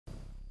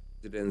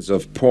Residence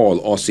of Paul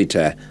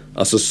Osita,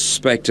 a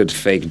suspected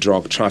fake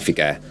drug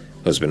trafficker,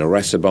 has been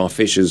arrested by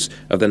officials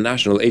of the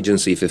National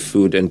Agency for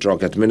Food and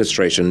Drug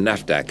Administration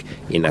 (NAFDAC)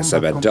 in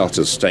Asaba,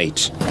 Delta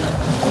State.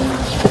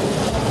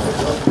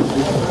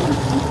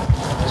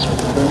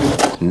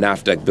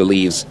 NAFDAC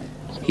believes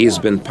he has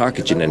been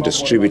packaging and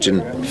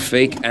distributing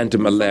fake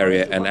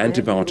anti-malaria and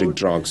antibiotic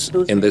drugs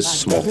in this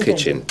small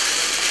kitchen.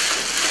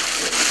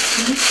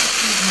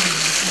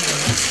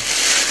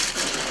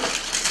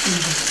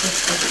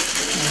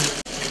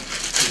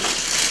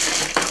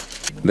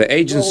 The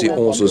agency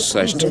also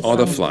searched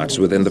other flats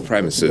within the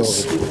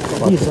premises.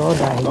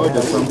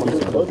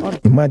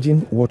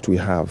 Imagine what we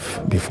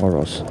have before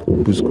us.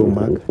 Busco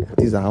Mag,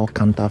 these are all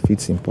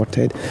counterfeits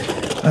imported.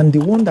 And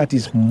the one that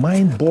is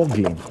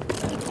mind-boggling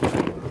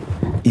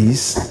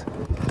is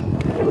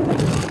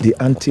the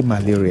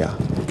anti-malaria.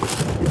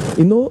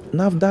 You know,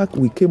 NAFDAC,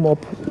 we came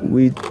up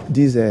with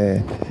this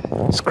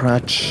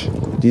scratch,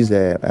 this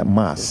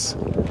mass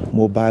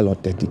mobile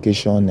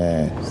authentication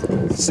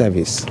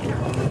service.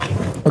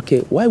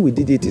 Okay, why we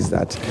did it is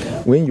that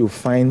when you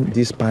find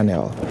this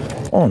panel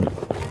on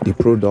the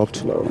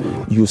product,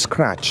 you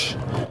scratch,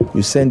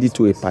 you send it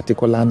to a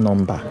particular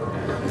number.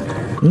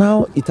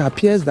 Now, it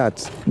appears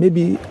that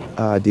maybe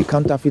the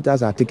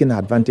counterfeiters are taking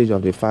advantage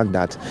of the fact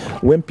that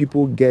when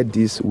people get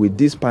this with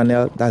this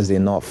panel, that's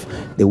enough.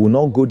 They will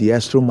not go the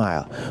extra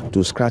mile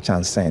to scratch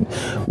and send.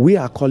 We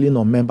are calling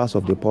on members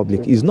of the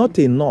public. It's not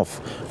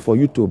enough for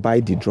you to buy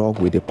the drug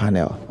with the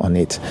panel on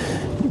it.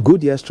 Go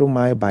the extra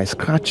mile by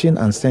scratching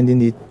and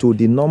sending it to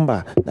the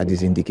number that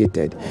is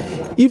indicated.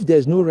 If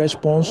there's no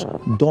response,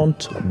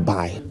 don't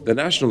buy. The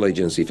National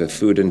Agency for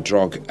Food and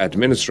Drug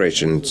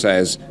Administration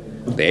says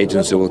the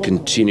agency will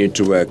continue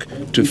to work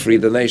to free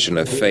the nation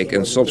of fake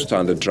and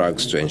substandard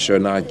drugs to ensure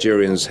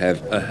Nigerians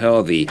have a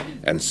healthy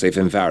and safe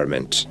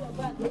environment.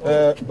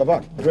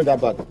 Baba, bring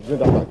that back. Bring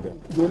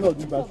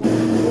that back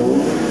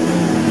there.